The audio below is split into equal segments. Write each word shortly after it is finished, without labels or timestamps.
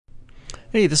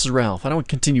Hey, this is Ralph. I want to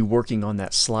continue working on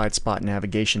that Slidespot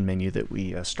navigation menu that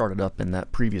we started up in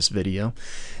that previous video.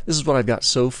 This is what I've got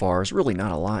so far. There's really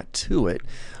not a lot to it.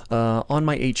 On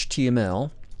my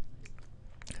HTML,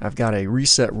 I've got a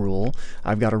reset rule.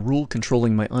 I've got a rule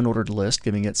controlling my unordered list,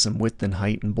 giving it some width and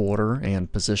height and border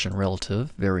and position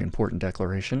relative. Very important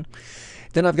declaration.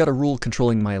 Then I've got a rule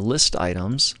controlling my list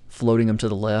items, floating them to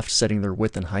the left, setting their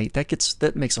width and height.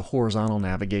 That makes a horizontal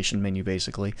navigation menu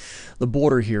basically. The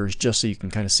border here is just so you can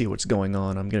kind of see what's going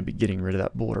on. I'm going to be getting rid of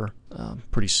that border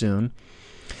pretty soon.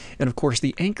 And of course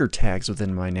the anchor tags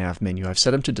within my nav menu, I've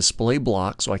set them to display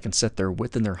block so I can set their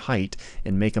width and their height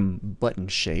and make them button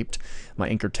shaped. My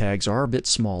anchor tags are a bit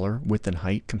smaller, width and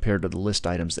height, compared to the list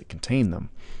items that contain them.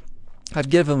 I've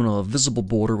given them a visible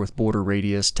border with border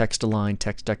radius, text align,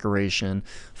 text decoration,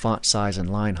 font size, and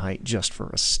line height just for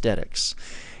aesthetics,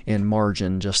 and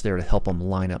margin just there to help them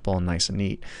line up all nice and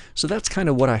neat. So that's kind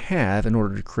of what I have in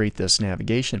order to create this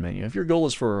navigation menu. If your goal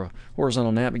is for a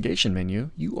horizontal navigation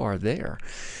menu, you are there.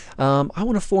 I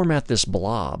want to format this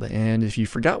blob, and if you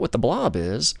forgot what the blob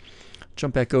is,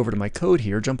 jump back over to my code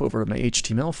here, jump over to my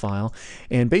HTML file,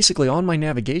 and basically on my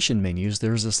navigation menus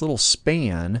there's this little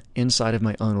span inside of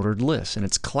my unordered list, and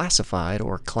it's classified,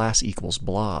 or class equals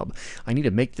blob. I need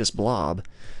to make this blob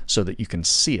so that you can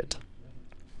see it.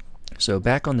 So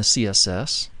back on the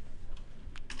CSS,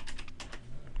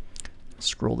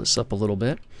 scroll this up a little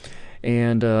bit,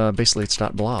 and basically it's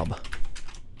 .blob.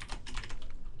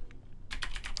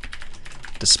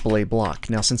 Display block.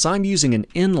 Now since I'm using an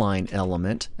inline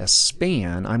element, a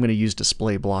span, I'm going to use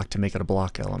display block to make it a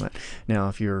block element. Now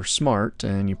if you're smart,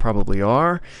 and you probably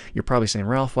are, you're probably saying,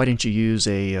 Ralph, why didn't you use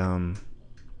a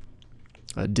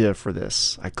div for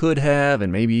this? I could have,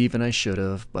 and maybe even I should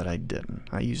have, but I didn't.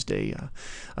 I used a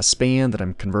span that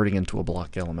I'm converting into a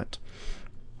block element.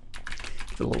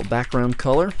 Give it a little background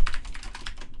color.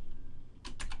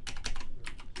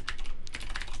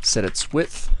 Set its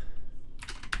width,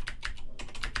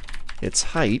 its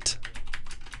height,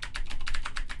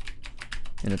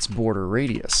 and its border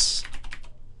radius.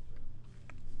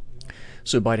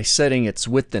 So by setting its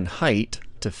width and height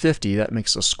to 50, that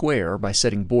makes a square. By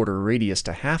setting border radius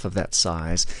to half of that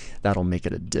size, that'll make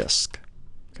it a disk.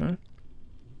 Okay?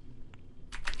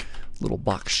 Little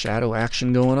box shadow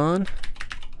action going on.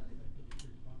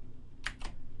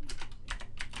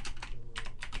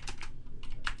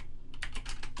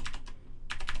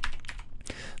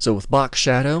 So with box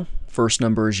shadow, first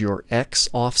number is your X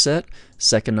offset,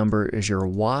 second number is your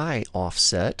Y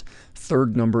offset,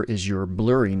 third number is your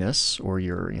blurriness, or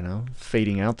your,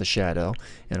 fading out the shadow,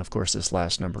 and of course this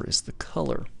last number is the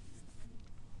color.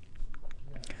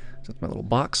 So that's my little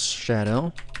box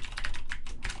shadow.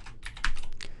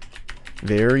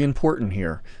 Very important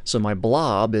here. So my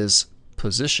blob is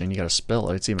position, you got to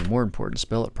spell it, it's even more important to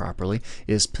spell it properly,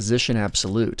 is position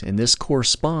absolute, and this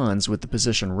corresponds with the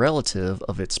position relative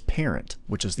of its parent,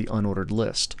 which is the unordered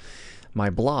list. My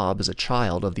blob is a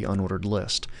child of the unordered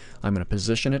list. I'm going to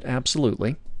position it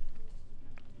absolutely,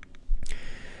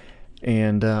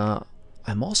 and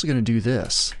I'm also going to do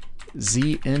this,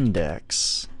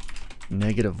 z-index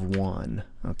 -1.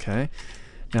 Okay,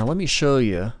 now let me show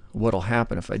you what'll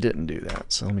happen if I didn't do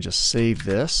that. So let me just save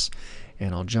this,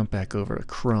 and I'll jump back over to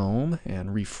Chrome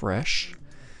and refresh.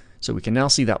 So we can now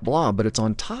see that blob, but it's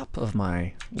on top of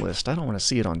my list. I don't want to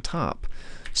see it on top.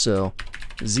 So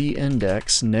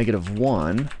z-index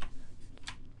 -1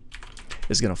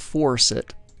 is going to force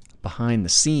it behind the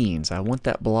scenes. I want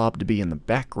that blob to be in the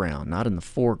background, not in the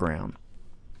foreground.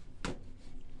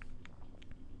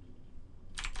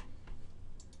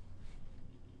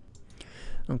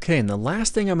 Okay, and the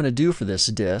last thing I'm going to do for this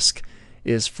disk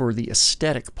is for the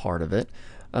aesthetic part of it,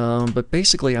 but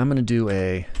basically I'm going to do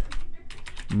a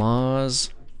Moz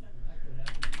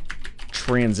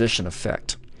transition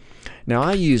effect. Now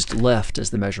I used left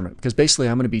as the measurement because basically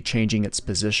I'm going to be changing its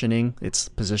positioning, its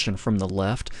position from the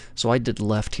left, so I did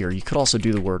left here. You could also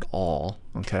do the word all,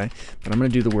 okay, but I'm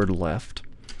going to do the word left.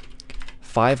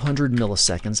 500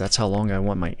 milliseconds, that's how long I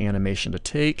want my animation to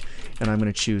take, and I'm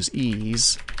going to choose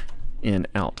ease in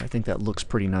out. I think that looks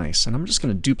pretty nice, and I'm just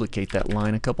going to duplicate that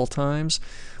line a couple times.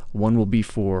 One will be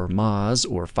for Moz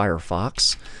or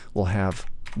Firefox. We'll have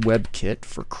WebKit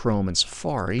for Chrome and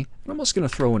Safari. I'm also going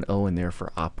to throw an O in there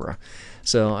for Opera.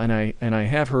 So, and I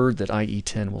have heard that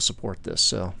IE10 will support this,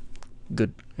 so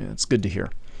good. Yeah, it's good to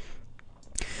hear.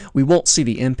 We won't see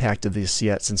the impact of this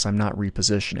yet since I'm not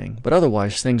repositioning, but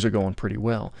otherwise things are going pretty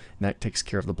well, and that takes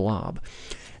care of the blob.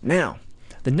 Now,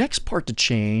 the next part to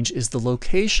change is the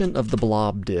location of the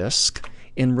blob disk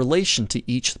in relation to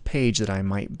each page that I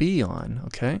might be on.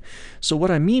 Okay, so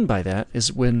what I mean by that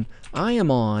is when I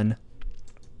am on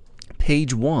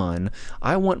page 1,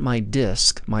 I want my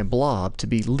disk, my blob, to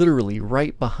be literally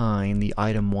right behind the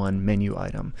item 1 menu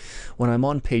item. When I'm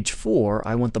on page 4,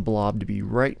 I want the blob to be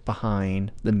right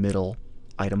behind the middle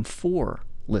item 4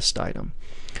 list item.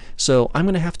 So I'm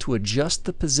going to have to adjust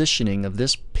the positioning of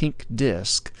this pink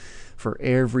disk for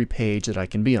every page that I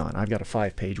can be on. I've got a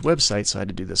 5-page website, so I had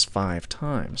to do this 5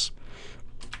 times.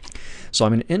 So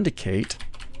I'm going to indicate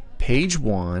page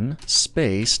 1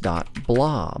 space dot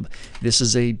blob. This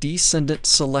is a descendant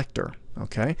selector.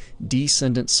 Okay,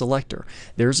 descendant selector.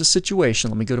 There's a situation.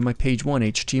 Let me go to my page 1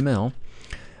 HTML.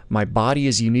 My body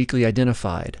is uniquely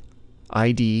identified.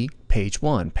 ID page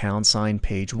 1, #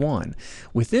 page 1.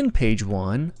 Within page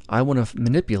 1, I want to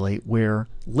manipulate where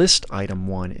list item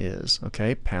 1 is.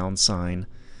 Okay, #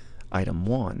 item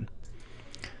 1.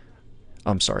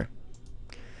 I'm sorry.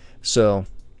 So,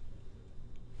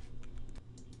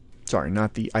 sorry,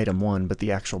 not the item 1, but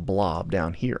the actual blob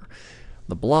down here.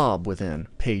 The blob within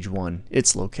page 1,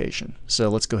 its location. So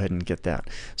let's go ahead and get that.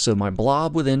 So my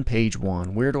blob within page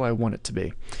 1, where do I want it to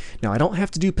be? Now I don't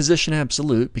have to do position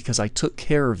absolute because I took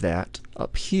care of that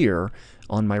up here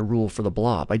on my rule for the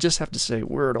blob. I just have to say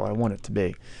where do I want it to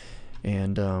be.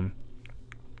 And I'm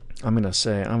going to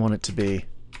say I want it to be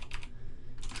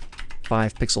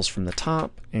 5 pixels from the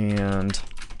top and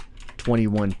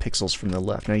 21 pixels from the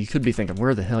left. Now you could be thinking,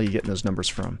 where the hell are you getting those numbers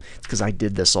from? It's because I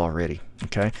did this already,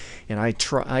 okay? And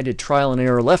I did trial and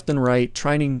error left and right,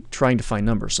 trying to find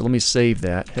numbers. So let me save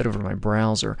that, head over to my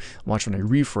browser, watch when I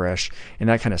refresh, and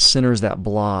that kind of centers that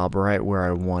blob right where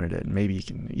I wanted it. Maybe you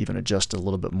can even adjust it a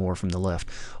little bit more from the left.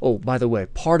 Oh, by the way,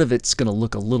 part of it's going to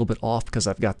look a little bit off because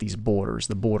I've got these borders.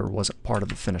 The border wasn't part of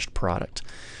the finished product.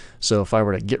 So if I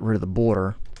were to get rid of the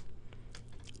border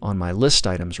on my list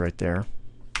items right there,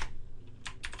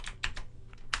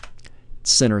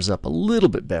 centers up a little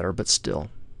bit better, but still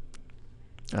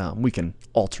we can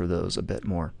alter those a bit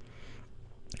more.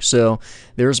 So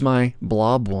there's my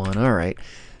blob 1. Alright,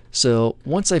 so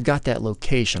once I've got that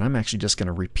location, I'm actually just going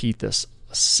to repeat this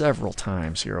several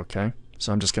times here, okay?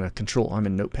 So I'm just going to I'm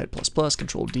in Notepad++,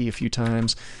 Control D a few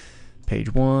times.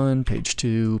 Page 1, page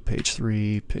 2, page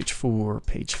 3, page 4,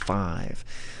 page 5.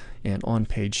 And on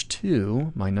page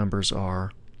 2, my numbers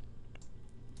are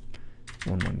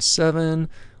 117.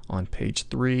 On page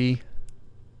 3,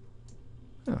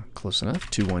 close enough,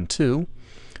 212,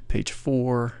 page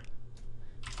 4,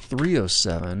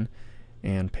 307,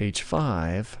 and page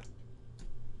 5,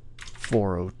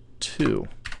 402.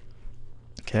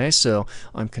 Okay, so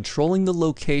I'm controlling the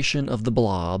location of the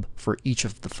blob for each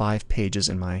of the 5 pages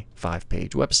in my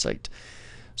 5-page website.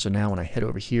 So now when I head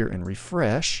over here and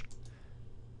refresh,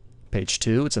 page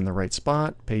 2, it's in the right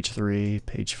spot, page 3,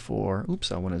 page 4,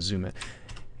 oops, I want to zoom it.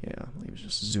 Yeah, let me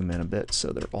just zoom in a bit so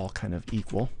they're all kind of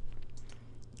equal.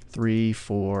 3,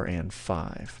 4, and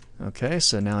 5. Okay,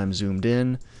 so now I'm zoomed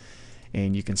in,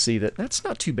 and you can see that that's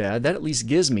not too bad. That at least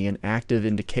gives me an active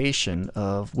indication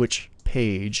of which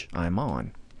page I'm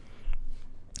on.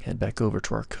 Head back over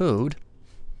to our code.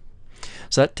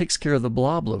 So that takes care of the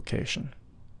blob location.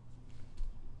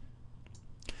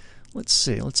 Let's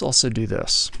see, let's also do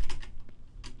this.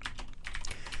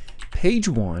 Page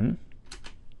 1,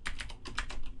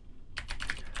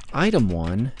 item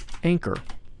 1, anchor.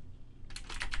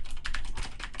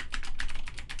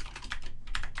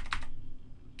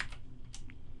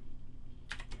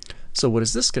 So what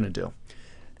is this going to do?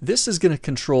 This is going to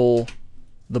control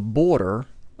the border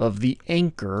of the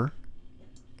anchor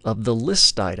of the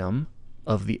list item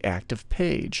of the active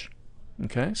page.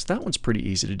 Okay, so that one's pretty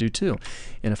easy to do too.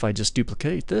 And if I just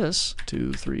duplicate this,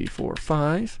 2, 3, 4,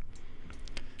 5,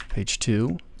 page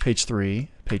 2, page 3,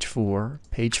 page 4,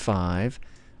 page 5,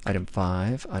 item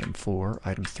 5, item 4,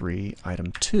 item 3,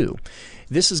 item 2.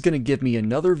 This is going to give me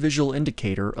another visual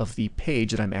indicator of the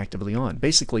page that I'm actively on.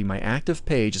 Basically, my active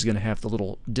page is going to have the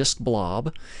little disk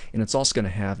blob, and it's also going to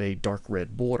have a dark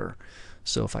red border.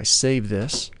 So if I save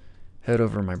this, head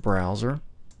over to my browser,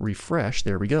 refresh,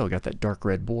 there we go, got that dark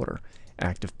red border.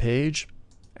 Active page,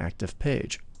 active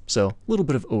page. So a little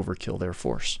bit of overkill there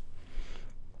for us.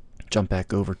 Jump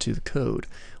back over to the code.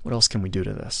 What else can we do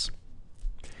to this?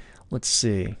 Let's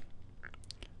see.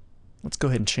 Let's go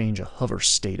ahead and change a hover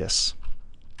status.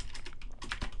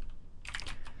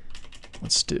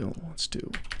 Let's do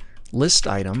list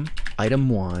item, item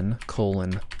 1,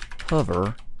 colon,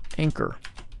 hover, anchor.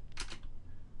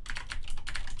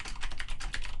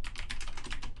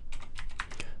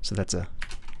 So that's a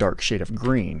dark shade of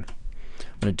green.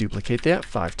 I'm going to duplicate that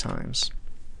 5 times.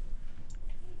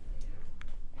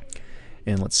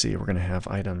 And let's see, we're going to have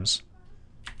items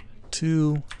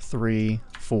 2, 3,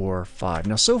 4, 5.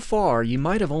 Now so far you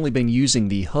might have only been using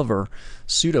the hover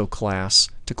pseudo class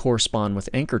to correspond with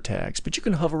anchor tags, but you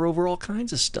can hover over all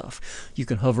kinds of stuff. You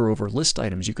can hover over list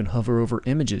items, you can hover over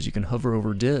images, you can hover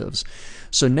over divs.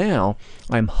 So now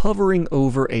I'm hovering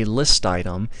over a list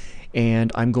item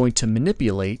and I'm going to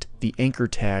manipulate the anchor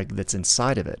tag that's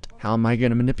inside of it. How am I going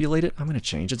to manipulate it? I'm going to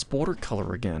change its border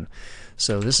color again.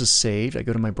 So this is saved. I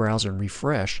go to my browser and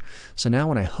refresh. So now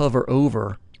when I hover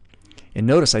over, and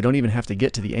notice I don't even have to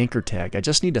get to the anchor tag. I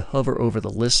just need to hover over the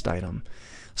list item.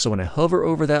 So when I hover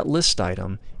over that list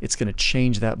item, it's going to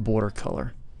change that border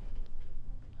color.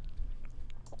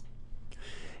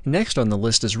 Next on the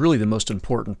list is really the most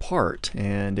important part,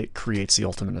 and it creates the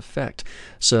ultimate effect.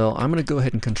 So I'm going to go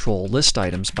ahead and control list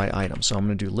items by item. So I'm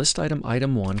going to do list item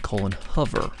item 1 colon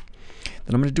hover.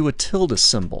 Then I'm going to do a tilde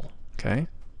symbol. Okay,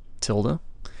 tilde.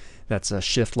 That's a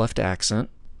shift left accent.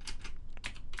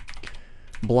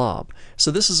 Blob. So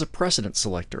this is a precedent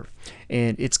selector,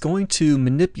 and it's going to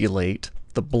manipulate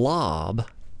the blob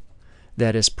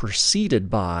that is preceded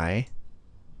by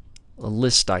a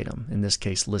list item, in this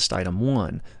case list item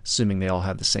 1, assuming they all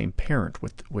have the same parent,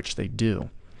 with which they do.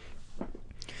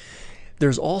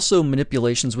 There's also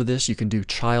manipulations with this. You can do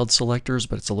child selectors,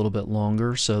 but it's a little bit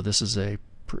longer, so this is a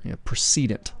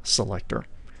precedent selector.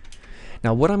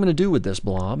 Now what I'm going to do with this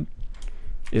blob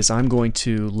is I'm going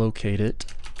to locate it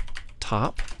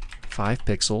top 5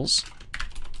 pixels,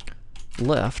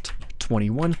 left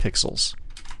 21 pixels.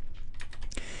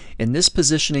 And this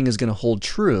positioning is going to hold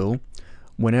true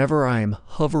whenever I'm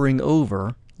hovering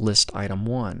over list item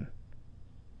 1.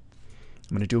 I'm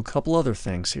going to do a couple other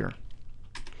things here.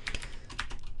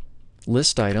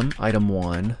 List item, item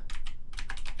 1,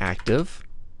 active,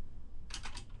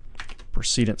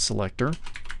 precedent selector,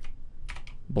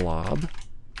 blob,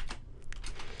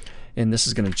 and this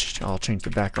is going to, I'll change the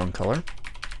background color.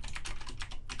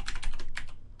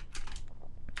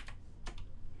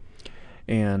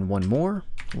 And one more,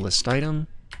 list item,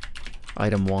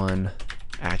 item 1,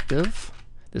 active.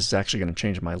 This is actually going to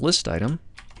change my list item.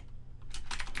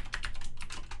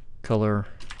 Color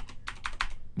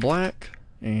black,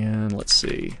 and let's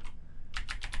see,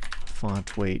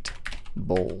 font weight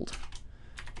bold.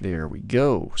 There we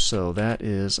go. So that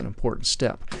is an important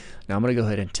step. Now I'm going to go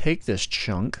ahead and take this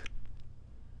chunk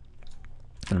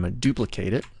and I'm going to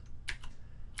duplicate it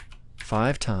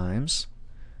 5 times.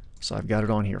 So I've got it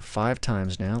on here 5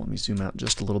 times now. Let me zoom out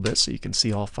just a little bit so you can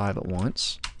see all 5 at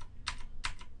once.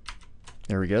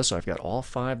 There we go. So I've got all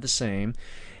 5 the same.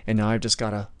 And now I've just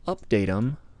got to update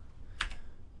them.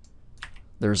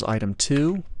 There's item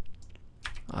 2,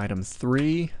 item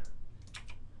 3,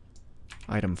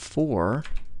 item 4,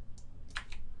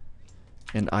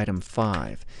 and item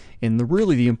 5. And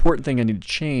really the important thing I need to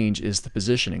change is the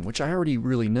positioning, which I already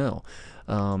really know.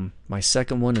 My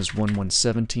second one is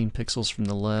 1117 pixels from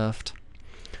the left.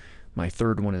 My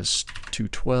third one is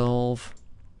 212.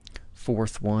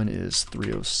 Fourth one is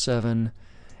 307.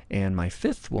 And my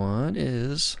fifth one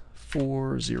is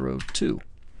 402.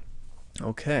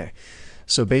 Okay,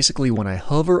 so basically when I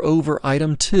hover over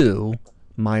item 2,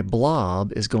 my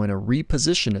blob is going to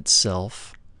reposition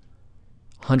itself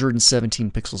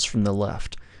 117 pixels from the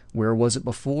left. Where was it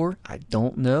before? I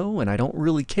don't know, and I don't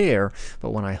really care,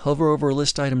 but when I hover over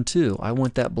list item 2, I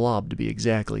want that blob to be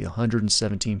exactly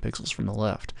 117 pixels from the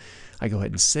left. I go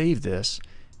ahead and save this,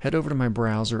 head over to my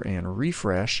browser and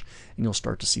refresh, and you'll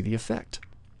start to see the effect.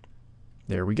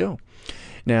 There we go.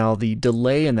 Now the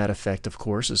delay in that effect, of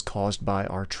course, is caused by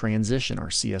our transition, our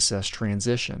CSS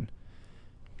transition.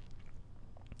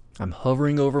 I'm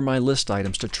hovering over my list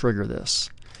items to trigger this.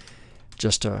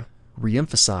 Just to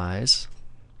re-emphasize,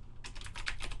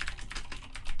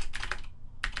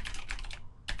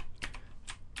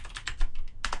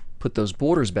 put those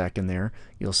borders back in there,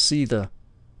 you'll see the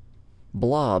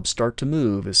blob start to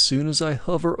move as soon as I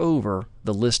hover over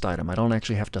the list item. I don't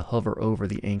actually have to hover over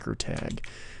the anchor tag.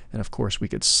 And of course we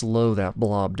could slow that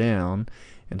blob down.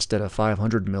 Instead of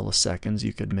 500 milliseconds,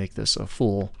 you could make this a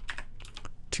full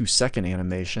 2-second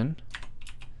animation.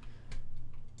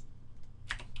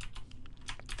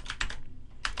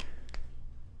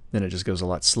 Then it just goes a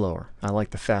lot slower. I like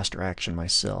the faster action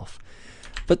myself.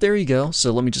 But there you go.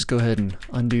 So let me just go ahead and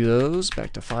undo those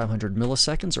back to 500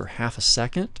 milliseconds or half a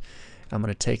second. I'm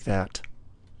going to take that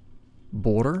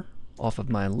border off of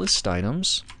my list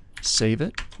items, save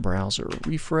it, browser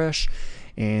refresh,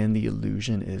 and the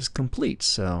illusion is complete.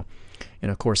 So, and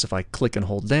of course if I click and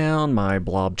hold down, my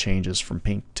blob changes from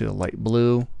pink to light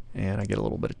blue, and I get a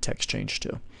little bit of text change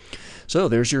too. So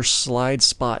there's your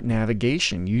Slidespot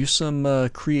navigation. Use some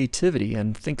creativity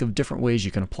and think of different ways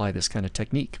you can apply this kind of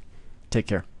technique. Take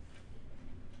care.